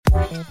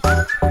Welcome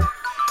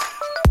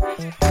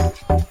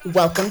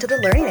to the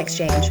Learning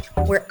Exchange,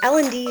 where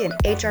L&D and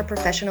HR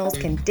professionals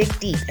can dig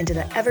deep into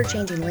the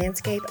ever-changing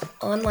landscape of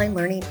online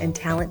learning and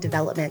talent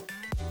development.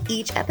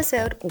 Each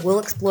episode, we'll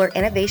explore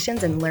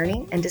innovations in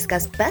learning and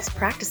discuss best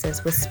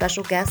practices with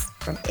special guests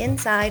from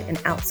inside and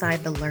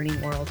outside the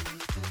learning world.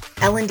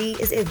 L&D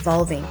is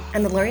evolving,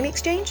 and the Learning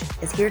Exchange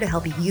is here to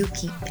help you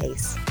keep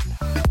pace.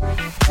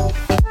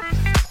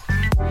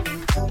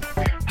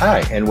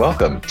 Hi, and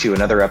welcome to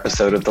another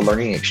episode of the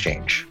Learning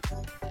Exchange.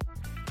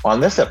 On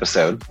this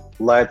episode,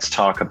 let's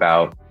talk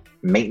about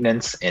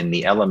maintenance in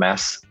the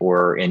LMS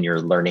or in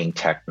your learning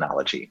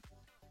technology.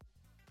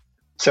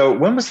 So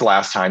when was the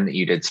last time that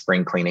you did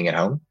spring cleaning at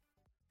home?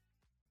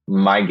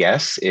 My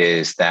guess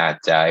is that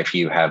if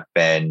you have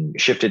been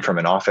shifted from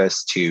an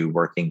office to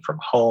working from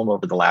home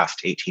over the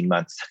last 18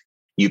 months,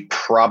 you've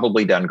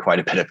probably done quite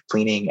a bit of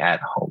cleaning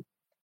at home.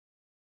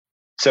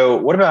 So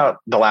what about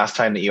the last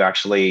time that you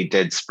actually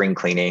did spring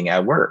cleaning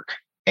at work?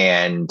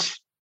 And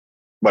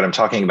what I'm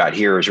talking about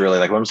here is really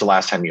like, when was the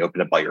last time you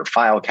opened up all your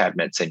file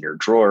cabinets and your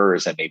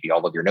drawers and maybe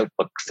all of your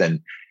notebooks and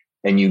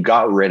you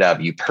got rid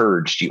of, you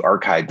purged, you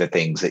archived the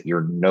things that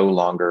you're no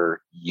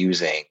longer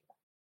using?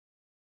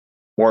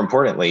 More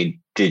importantly,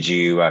 did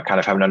you kind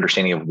of have an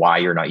understanding of why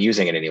you're not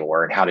using it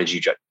anymore? And how did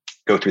you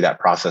go through that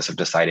process of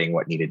deciding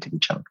what needed to be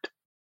chunked?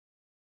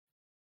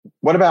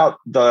 What about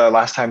the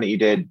last time that you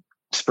did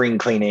spring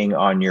cleaning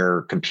on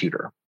your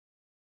computer?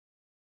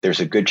 There's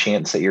a good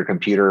chance that your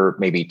computer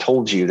maybe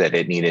told you that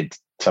it needed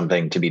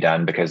something to be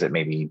done because it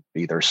maybe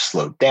either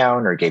slowed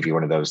down or gave you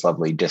one of those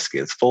lovely disk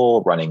is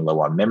full, running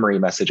low on memory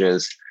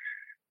messages.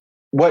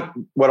 What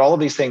all of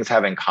these things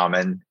have in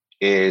common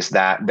is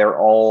that they're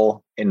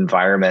all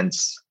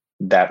environments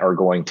that are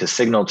going to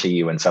signal to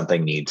you when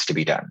something needs to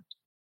be done,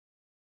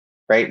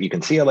 right? You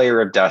can see a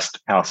layer of dust,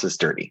 house is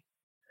dirty.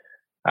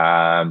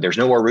 There's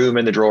no more room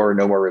in the drawer,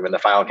 no more room in the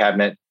file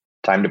cabinet,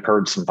 time to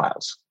purge some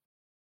files.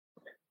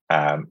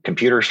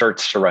 Computer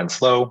starts to run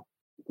slow,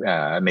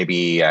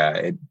 maybe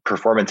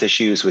performance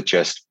issues with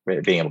just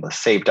being able to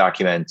save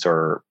documents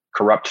or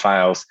corrupt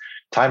files,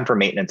 time for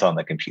maintenance on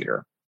the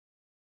computer.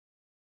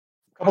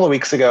 A couple of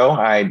weeks ago,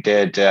 I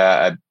did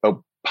a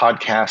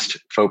podcast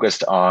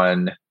focused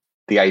on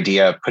the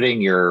idea of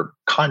putting your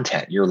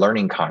content, your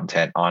learning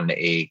content, on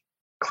a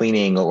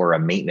cleaning or a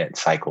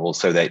maintenance cycle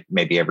so that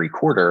maybe every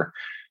quarter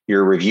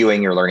you're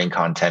reviewing your learning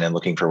content and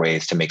looking for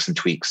ways to make some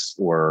tweaks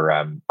or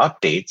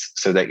updates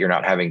so that you're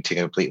not having to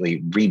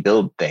completely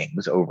rebuild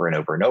things over and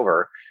over and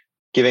over,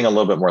 giving a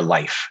little bit more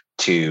life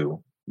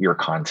to your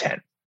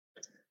content.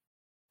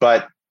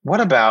 But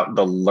what about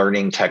the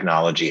learning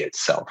technology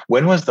itself?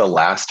 When was the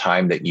last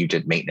time that you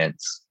did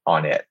maintenance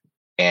on it?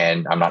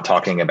 And I'm not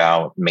talking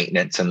about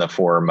maintenance in the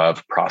form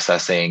of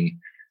processing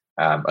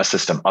a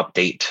system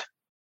update.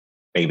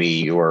 Maybe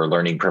your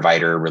learning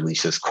provider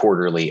releases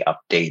quarterly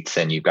updates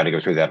and you've got to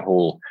go through that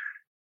whole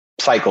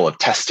cycle of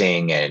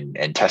testing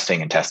and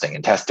testing,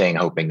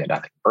 hoping that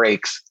nothing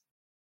breaks.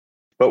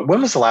 But when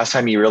was the last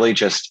time you really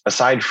just,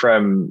 aside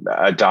from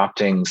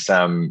adopting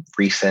some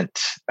recent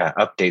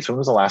updates, when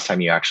was the last time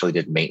you actually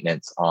did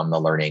maintenance on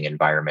the learning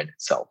environment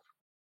itself?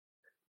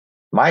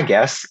 My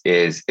guess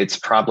is it's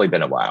probably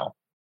been a while.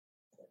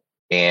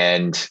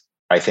 And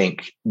I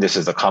think this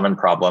is a common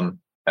problem.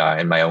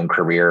 In my own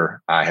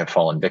career, I have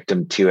fallen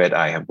victim to it.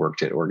 I have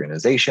worked at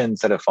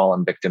organizations that have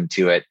fallen victim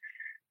to it.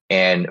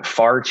 And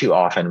far too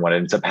often, what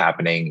ends up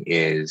happening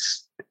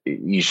is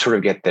you sort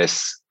of get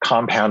this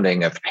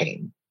compounding of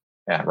pain,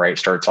 right? It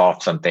starts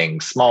off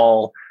something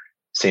small,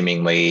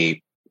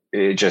 seemingly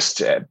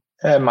just a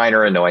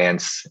minor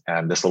annoyance.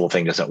 This little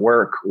thing doesn't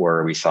work,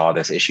 or we saw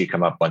this issue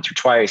come up once or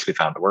twice. We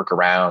found the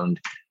workaround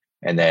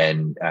and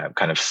then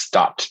kind of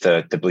stopped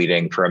the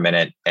bleeding for a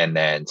minute. And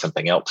then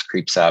something else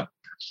creeps up.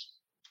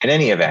 In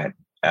any event,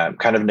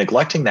 kind of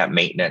neglecting that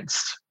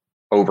maintenance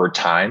over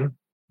time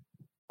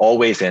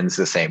always ends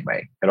the same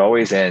way. It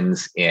always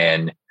ends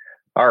in,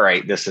 all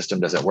right, this system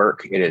doesn't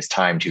work. It is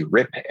time to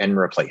rip and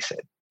replace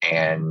it.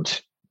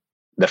 And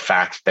the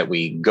fact that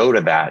we go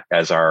to that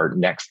as our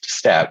next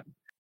step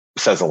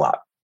says a lot.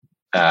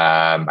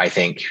 I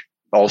think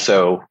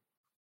also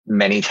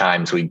many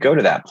times we go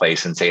to that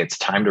place and say it's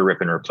time to rip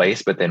and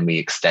replace, but then we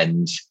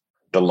extend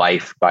the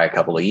life by a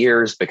couple of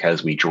years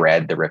because we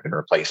dread the rip and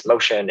replace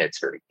motion.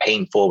 It's very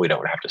painful. We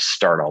don't have to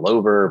start all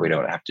over. We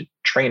don't have to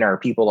train our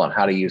people on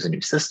how to use a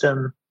new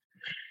system.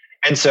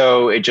 And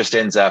so it just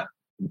ends up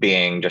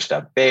being just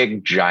a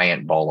big,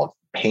 giant ball of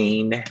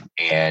pain.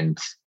 And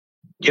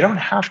you don't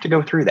have to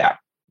go through that.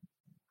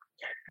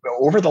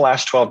 Over the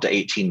last 12 to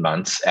 18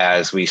 months,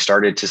 as we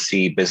started to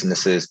see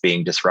businesses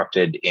being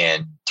disrupted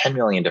in 10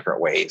 million different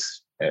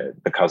ways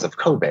because of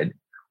COVID,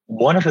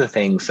 one of the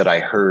things that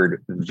I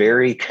heard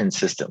very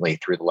consistently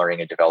through the learning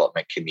and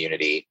development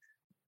community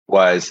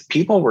was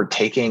people were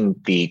taking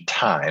the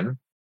time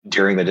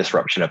during the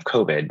disruption of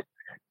COVID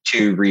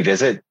to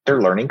revisit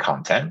their learning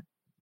content.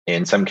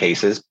 In some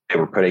cases, they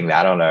were putting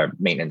that on a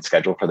maintenance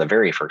schedule for the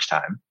very first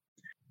time.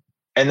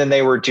 And then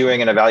they were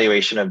doing an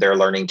evaluation of their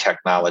learning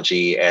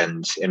technology.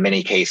 And in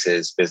many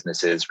cases,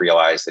 businesses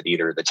realized that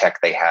either the tech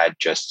they had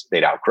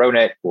they'd outgrown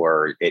it,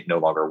 or it no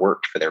longer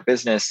worked for their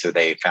business. So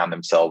they found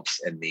themselves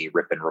in the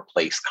rip and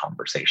replace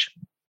conversation.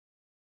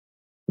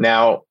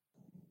 Now,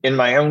 in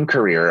my own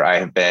career, I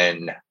have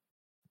been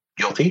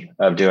guilty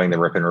of doing the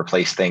rip and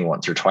replace thing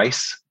once or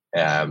twice,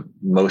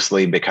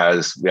 mostly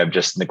because I'm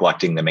just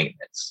neglecting the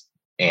maintenance.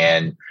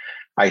 And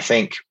I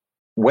think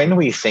when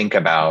we think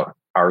about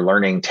our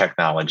learning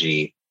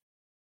technology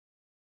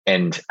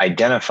and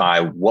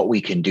identify what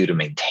we can do to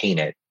maintain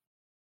it,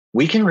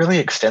 we can really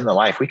extend the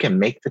life. We can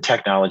make the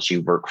technology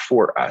work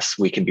for us.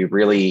 We can be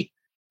really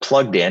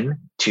plugged in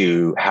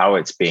to how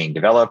it's being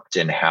developed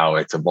and how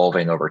it's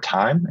evolving over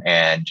time,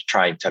 and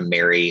try to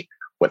marry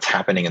what's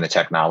happening in the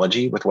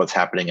technology with what's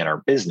happening in our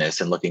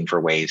business, and looking for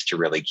ways to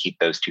really keep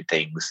those two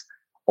things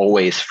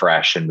always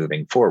fresh and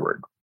moving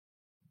forward.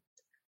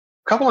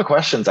 A couple of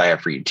questions I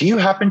have for you. Do you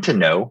happen to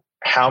know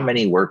how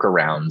many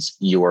workarounds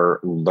your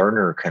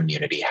learner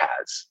community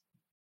has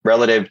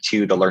relative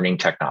to the learning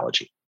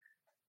technology?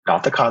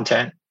 Not the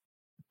content,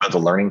 but the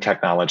learning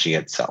technology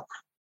itself.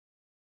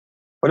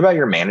 What about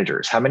your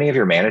managers? How many of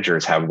your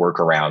managers have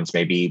workarounds?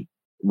 Maybe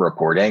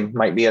reporting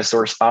might be a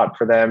sore spot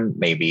for them.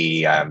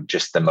 Maybe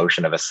just the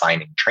motion of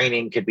assigning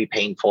training could be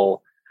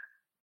painful.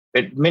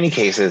 In many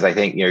cases, I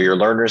think your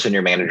learners and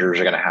your managers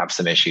are going to have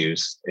some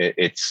issues.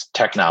 It's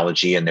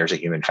technology, and there's a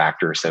human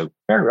factor, so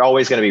there's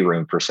always going to be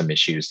room for some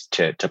issues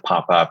to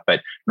pop up. But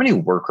how many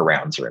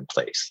workarounds are in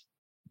place?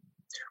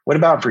 What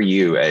about for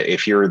you?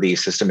 If you're the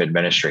system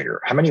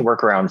administrator, how many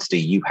workarounds do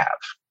you have?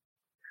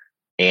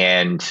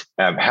 And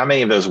how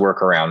many of those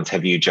workarounds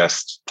have you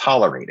just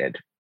tolerated?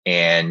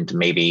 And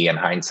maybe in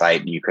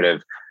hindsight, you could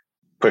have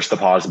pushed the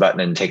pause button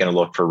and taken a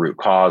look for root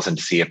cause and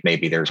to see if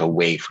maybe there's a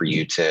way for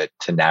you to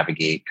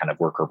navigate, kind of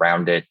work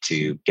around it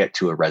to get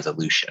to a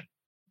resolution.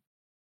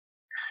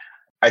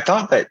 I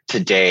thought that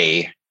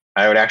today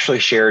I would actually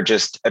share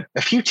just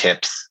a few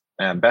tips,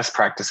 best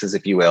practices,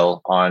 if you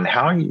will, on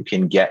how you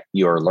can get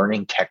your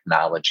learning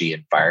technology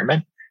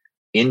environment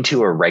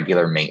into a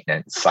regular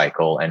maintenance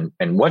cycle and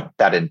what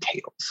that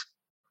entails.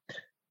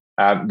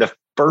 The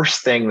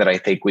first thing that I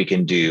think we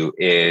can do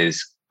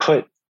is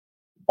put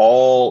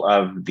all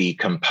of the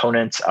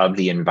components of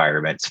the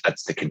environment. So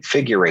that's the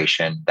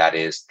configuration, that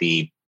is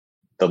the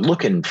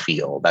look and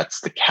feel,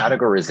 that's the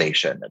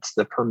categorization, that's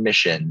the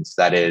permissions,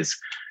 that is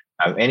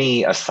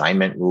any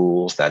assignment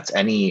rules, that's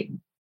any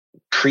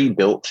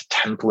pre-built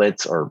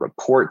templates or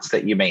reports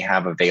that you may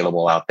have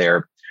available out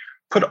there.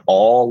 Put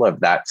all of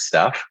that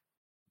stuff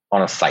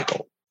on a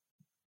cycle.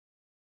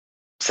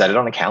 Set it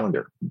on a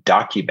calendar,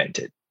 document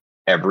it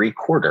every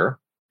quarter.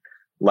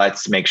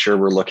 Let's make sure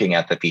we're looking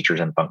at the features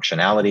and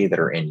functionality that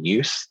are in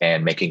use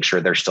and making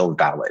sure they're still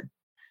valid.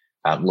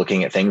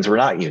 Looking at things we're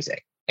not using,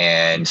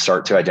 and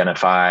start to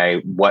identify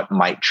what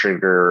might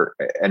trigger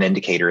an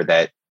indicator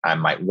that I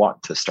might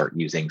want to start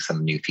using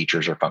some new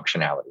features or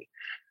functionality.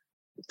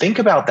 Think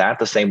about that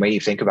the same way you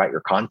think about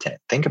your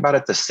content. Think about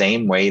it the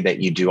same way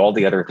that you do all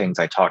the other things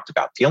I talked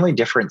about. The only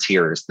difference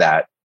here is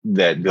that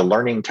the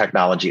learning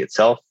technology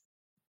itself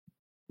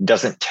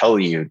doesn't tell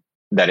you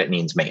that it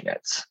needs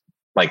maintenance.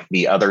 Like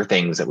the other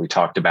things that we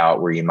talked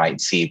about, where you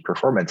might see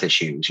performance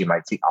issues, you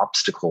might see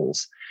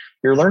obstacles.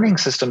 Your learning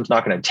system's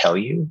not going to tell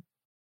you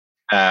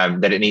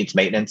that it needs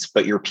maintenance,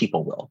 but your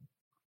people will.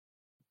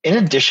 In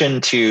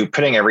addition to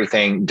putting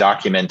everything,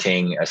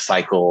 documenting a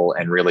cycle,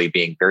 and really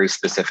being very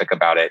specific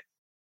about it,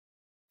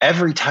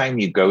 every time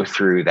you go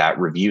through that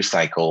review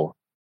cycle,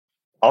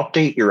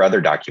 update your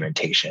other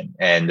documentation.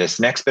 And this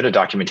next bit of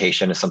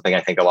documentation is something I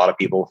think a lot of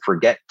people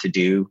forget to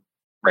do.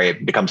 Right?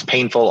 It becomes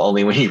painful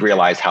only when you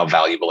realize how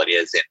valuable it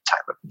is in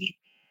time of need.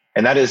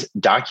 And that is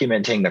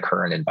documenting the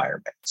current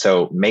environment.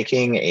 So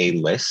making a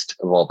list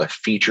of all the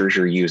features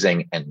you're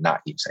using and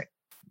not using.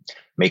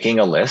 Making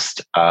a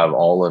list of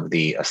all of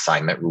the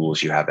assignment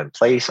rules you have in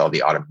place, all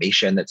the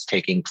automation that's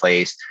taking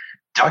place.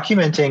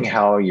 Documenting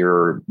how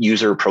your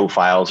user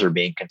profiles are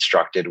being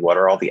constructed. What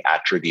are all the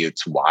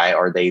attributes? Why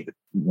are they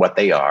what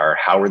they are?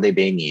 How are they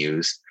being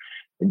used?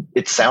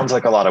 It sounds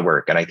like a lot of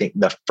work. And I think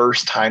the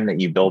first time that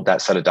you build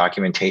that set of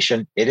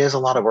documentation, it is a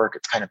lot of work.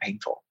 It's kind of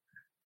painful,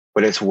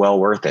 but it's well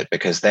worth it,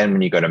 because then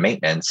when you go to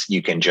maintenance,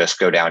 you can just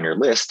go down your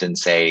list and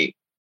say,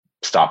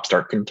 stop,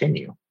 start,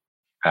 continue.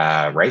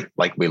 Right?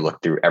 Like we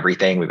look through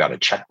everything. We've got a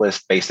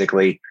checklist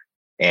basically,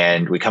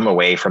 and we come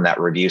away from that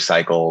review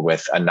cycle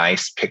with a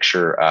nice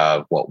picture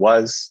of what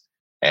was,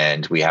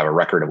 and we have a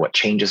record of what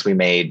changes we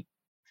made.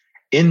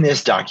 In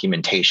this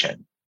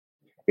documentation,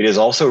 it is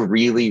also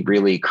really,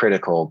 really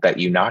critical that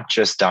you not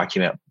just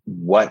document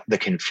what the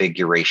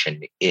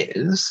configuration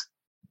is,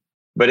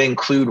 but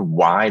include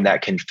why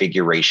that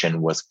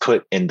configuration was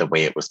put in the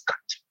way it was put.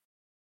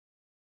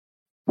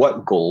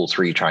 What goals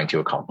were you trying to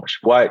accomplish?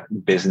 What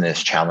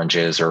business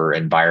challenges or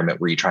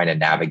environment were you trying to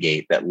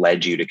navigate that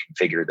led you to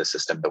configure the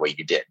system the way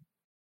you did?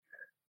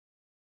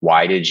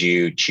 Why did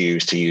you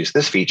choose to use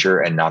this feature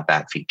and not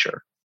that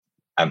feature?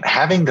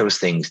 Having those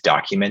things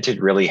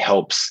documented really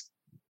helps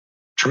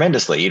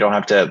tremendously. You don't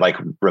have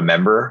to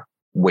remember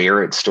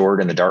where it's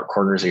stored in the dark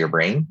corners of your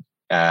brain,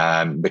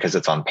 because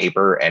it's on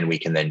paper, and we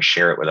can then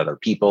share it with other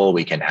people.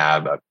 We can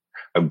have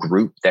a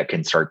group that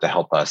can start to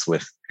help us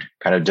with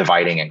kind of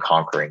dividing and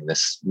conquering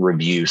this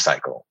review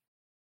cycle.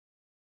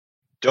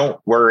 Don't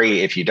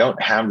worry if you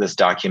don't have this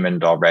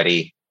document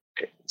already.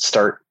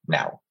 Start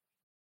now.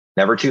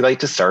 Never too late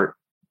to start,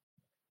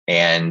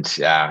 and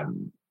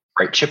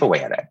chip away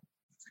at it.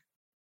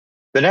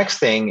 The next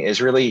thing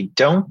is really,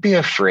 don't be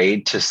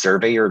afraid to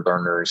survey your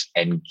learners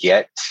and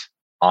get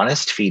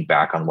honest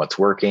feedback on what's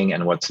working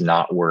and what's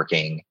not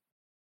working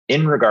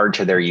in regard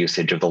to their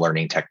usage of the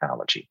learning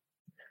technology.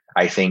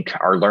 I think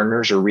our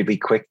learners are really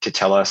quick to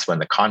tell us when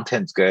the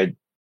content's good.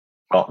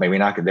 Well, maybe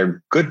not good.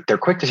 They're good. They're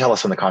quick to tell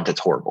us when the content's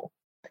horrible.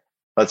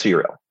 Let's be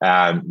real.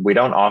 We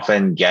don't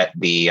often get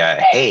the,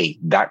 hey,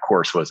 that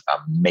course was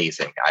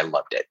amazing. I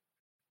loved it.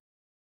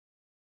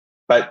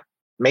 But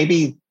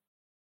maybe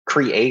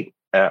create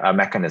a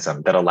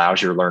mechanism that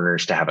allows your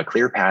learners to have a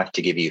clear path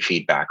to give you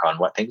feedback on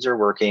what things are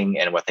working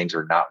and what things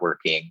are not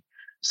working,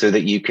 so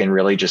that you can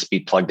really just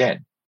be plugged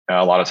in.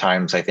 A lot of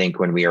times, I think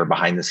when we are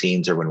behind the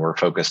scenes, or when we're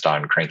focused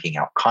on cranking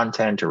out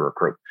content, or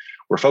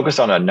we're focused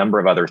on a number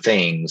of other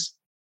things,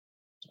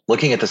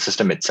 looking at the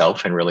system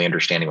itself and really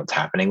understanding what's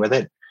happening with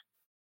it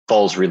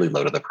falls really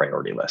low to the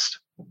priority list.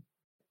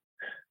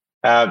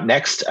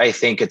 Next, I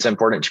think it's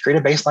important to create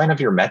a baseline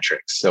of your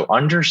metrics. So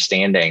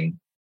understanding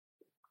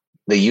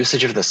the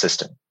usage of the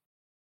system.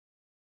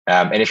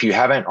 And if you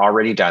haven't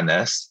already done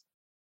this,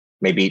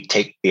 maybe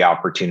take the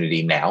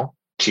opportunity now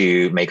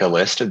to make a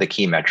list of the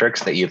key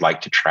metrics that you'd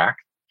like to track,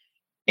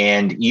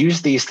 and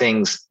use these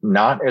things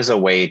not as a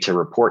way to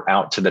report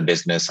out to the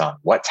business on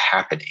what's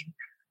happening,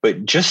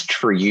 but just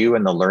for you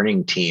and the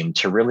learning team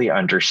to really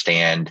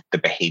understand the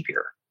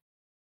behavior.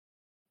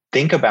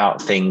 Think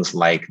about things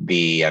like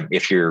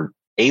if you're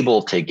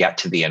able to get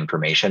to the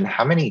information,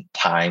 how many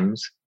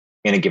times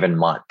in a given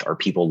month are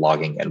people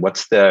logging in?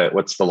 What's the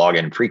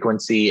login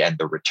frequency and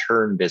the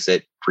return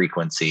visit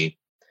frequency?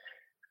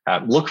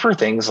 Look for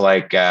things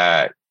like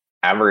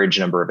average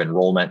number of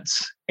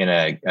enrollments in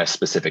a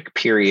specific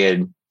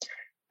period.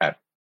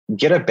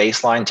 Get a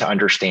baseline to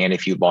understand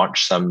if you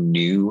launch some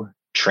new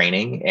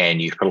training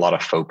and you've put a lot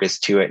of focus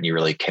to it and you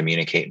really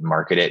communicate and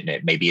market it,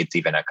 and maybe it's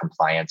even a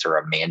compliance or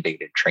a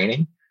mandated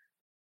training.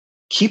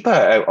 Keep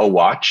a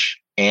watch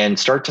and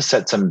start to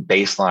set some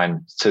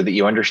baseline so that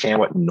you understand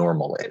what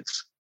normal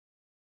is.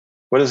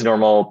 What does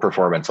normal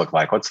performance look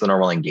like? What's the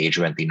normal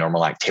engagement, the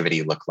normal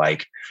activity look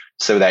like,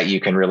 so that you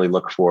can really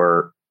look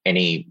for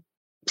any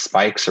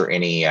spikes or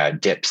any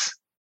dips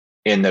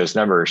in those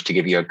numbers to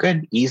give you a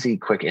good, easy,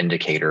 quick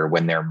indicator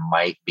when there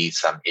might be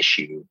some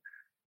issue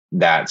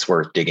that's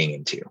worth digging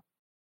into.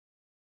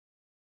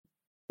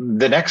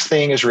 The next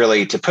thing is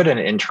really to put an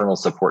internal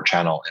support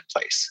channel in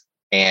place.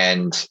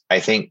 And I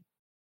think,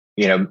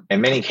 in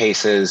many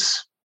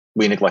cases,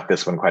 we neglect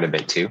this one quite a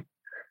bit too.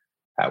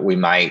 We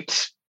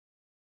might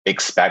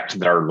expect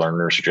that our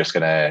learners are just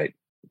going to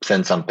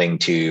send something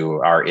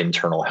to our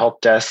internal help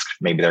desk.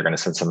 Maybe they're going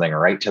to send something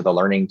right to the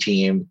learning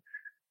team.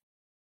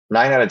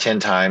 9 out of 10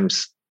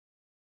 times,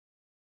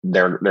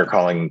 they're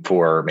calling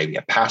for maybe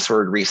a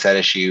password reset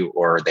issue,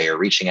 or they are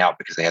reaching out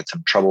because they had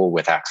some trouble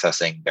with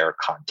accessing their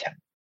content.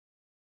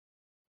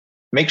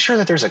 Make sure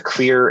that there's a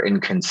clear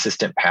and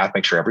consistent path.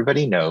 Make sure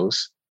everybody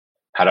knows,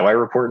 how do I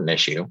report an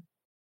issue?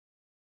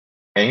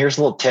 And here's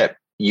a little tip.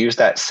 Use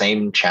that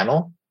same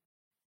channel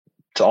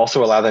to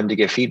also allow them to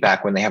give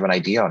feedback when they have an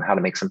idea on how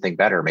to make something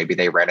better. Maybe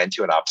they ran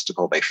into an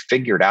obstacle, they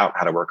figured out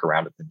how to work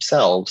around it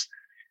themselves,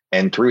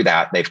 and through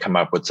that, they've come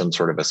up with some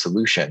sort of a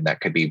solution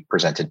that could be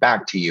presented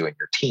back to you and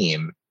your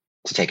team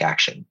to take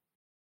action.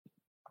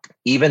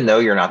 Even though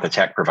you're not the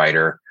tech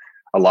provider,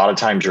 a lot of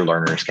times your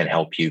learners can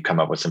help you come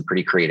up with some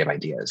pretty creative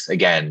ideas.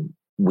 Again,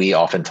 we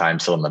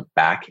oftentimes sit on the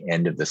back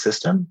end of the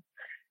system,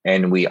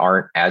 and we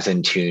aren't as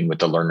in tune with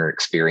the learner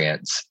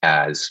experience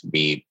as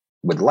we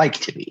would like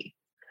to be.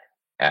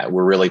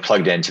 We're really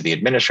plugged into the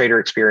administrator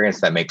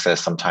experience that makes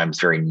us sometimes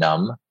very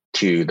numb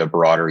to the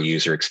broader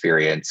user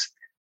experience.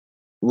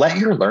 Let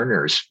your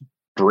learners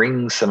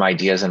bring some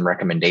ideas and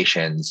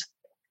recommendations,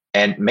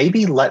 and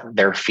maybe let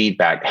their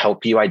feedback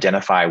help you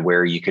identify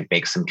where you could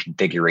make some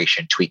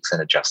configuration tweaks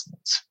and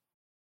adjustments.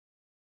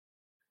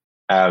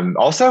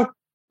 Also,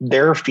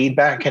 their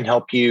feedback can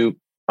help you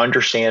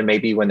understand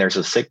maybe when there's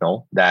a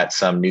signal that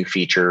some new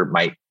feature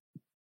might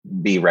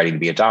be ready to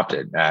be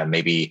adopted.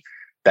 Maybe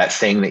that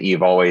thing that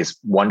you've always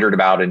wondered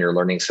about in your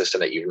learning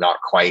system that you've not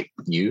quite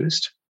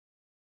used.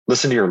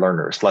 Listen to your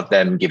learners. Let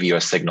them give you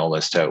a signal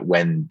as to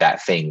when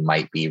that thing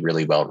might be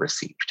really well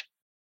received.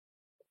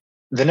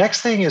 The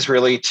next thing is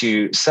really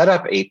to set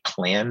up a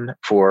plan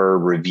for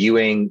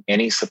reviewing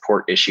any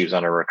support issues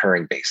on a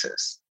recurring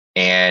basis.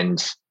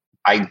 And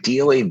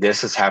ideally,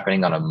 this is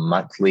happening on a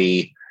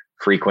monthly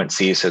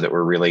frequency so that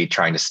we're really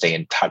trying to stay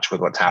in touch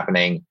with what's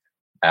happening.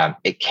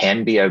 It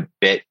can be a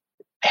bit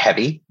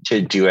heavy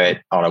to do it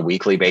on a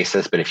weekly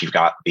basis, but if you've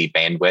got the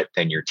bandwidth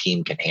and your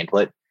team can handle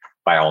it,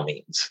 by all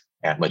means,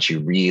 and let you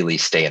really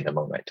stay in the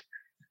moment.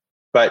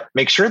 But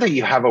make sure that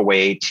you have a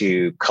way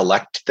to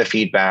collect the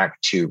feedback,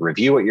 to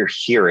review what you're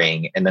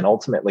hearing, and then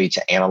ultimately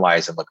to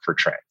analyze and look for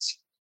trends.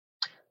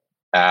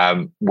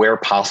 Where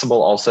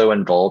possible, also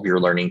involve your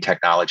learning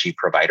technology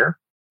provider.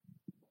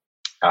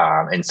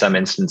 In some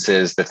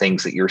instances, the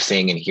things that you're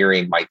seeing and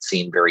hearing might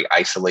seem very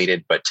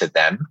isolated, but to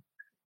them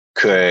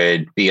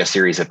could be a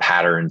series of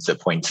patterns that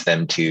points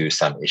them to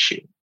some issue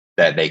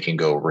that they can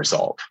go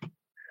resolve.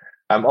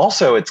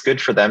 Also, it's good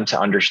for them to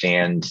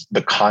understand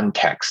the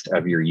context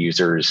of your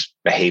users'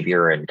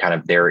 behavior and kind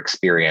of their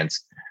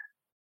experience.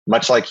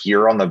 Much like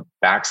you're on the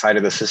backside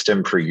of the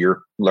system for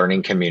your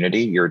learning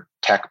community, your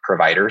tech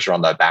providers are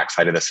on the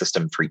backside of the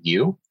system for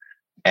you.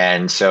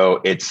 And so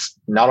it's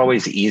not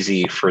always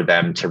easy for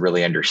them to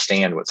really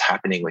understand what's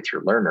happening with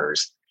your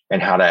learners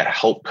and how to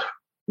help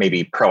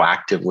maybe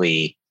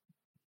proactively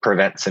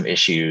prevent some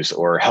issues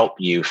or help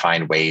you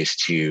find ways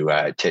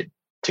to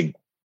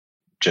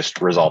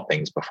just resolve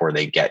things before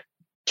they get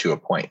to a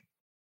point.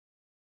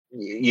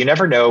 You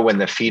never know when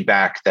the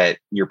feedback that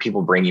your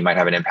people bring you might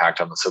have an impact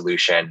on the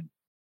solution.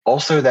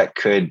 Also, that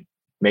could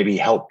maybe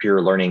help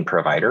your learning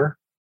provider.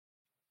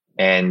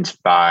 And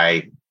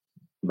by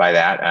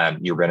that,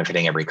 you're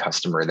benefiting every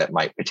customer that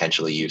might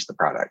potentially use the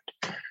product.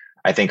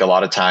 I think a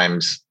lot of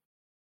times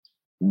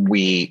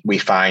we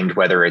find,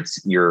 whether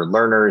it's your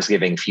learners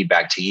giving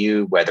feedback to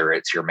you, whether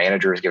it's your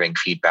managers giving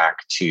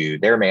feedback to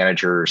their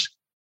managers,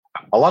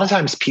 a lot of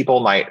times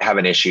people might have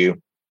an issue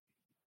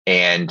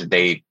and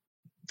they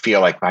feel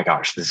like, my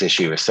gosh, this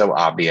issue is so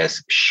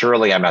obvious.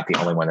 Surely I'm not the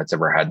only one that's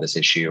ever had this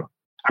issue.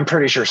 I'm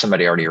pretty sure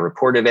somebody already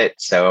reported it,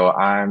 so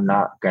I'm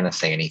not going to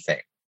say anything.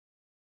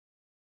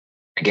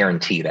 I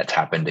guarantee that's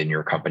happened in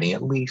your company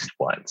at least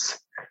once.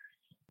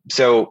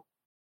 So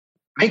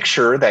make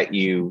sure that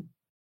you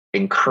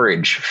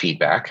encourage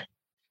feedback.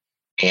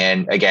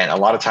 And again, a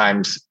lot of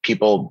times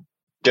people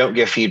don't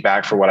give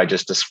feedback for what I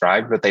just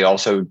described, but they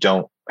also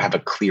don't have a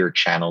clear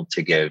channel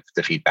to give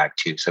the feedback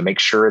to. So make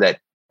sure that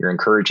you're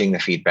encouraging the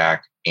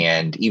feedback.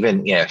 And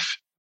even if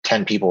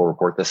 10 people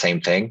report the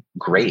same thing,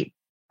 great.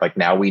 Like,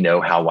 now we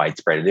know how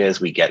widespread it is.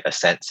 We get a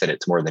sense that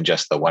it's more than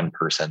just the one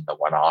person, the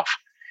one off.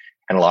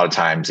 And a lot of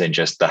times in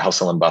just the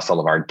hustle and bustle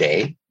of our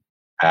day,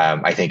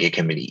 I think it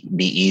can be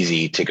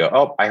easy to go,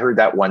 oh, I heard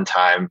that one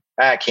time.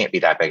 It can't be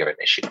that big of an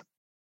issue.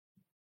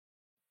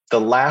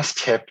 The last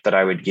tip that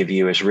I would give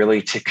you is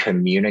really to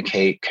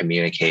communicate.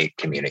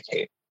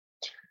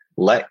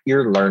 Let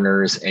your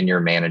learners and your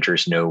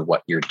managers know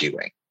what you're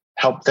doing.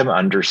 Help them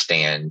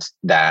understand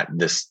that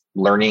this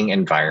learning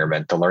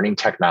environment, the learning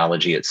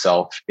technology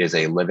itself, is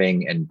a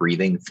living and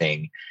breathing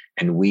thing.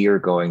 And we are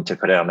going to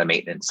put it on a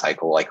maintenance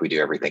cycle like we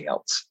do everything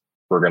else.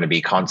 We're going to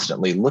be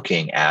constantly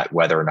looking at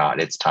whether or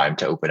not it's time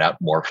to open up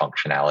more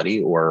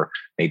functionality or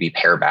maybe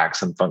pare back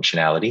some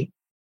functionality.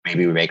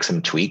 Maybe we make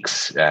some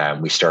tweaks.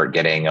 We start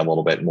getting a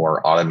little bit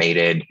more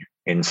automated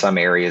in some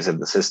areas of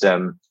the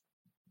system.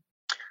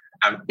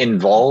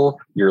 Involve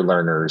your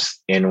learners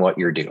in what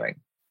you're doing.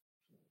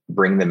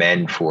 Bring them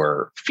in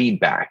for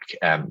feedback.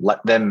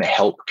 Let them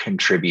help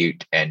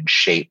contribute and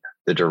shape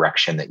the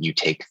direction that you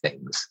take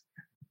things.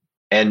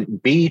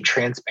 And be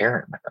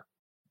transparent with them.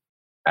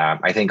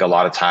 I think a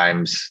lot of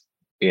times,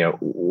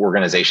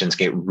 organizations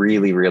get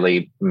really,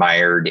 really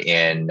mired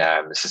in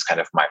this is kind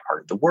of my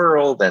part of the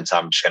world. And so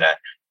I'm just going to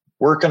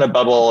work in a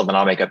bubble and then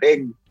I'll make a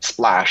big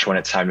splash when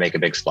it's time to make a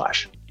big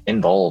splash.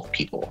 Involve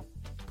people.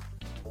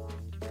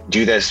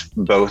 Do this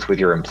both with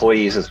your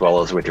employees as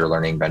well as with your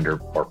learning vendor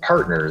or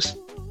partners.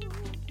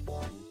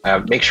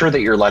 Make sure that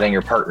you're letting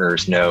your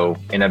partners know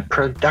in a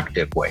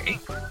productive way,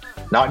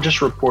 not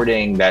just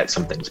reporting that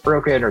something's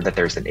broken or that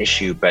there's an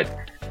issue, but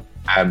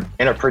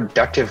in a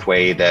productive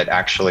way that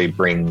actually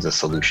brings a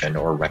solution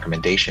or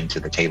recommendation to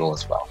the table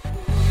as well.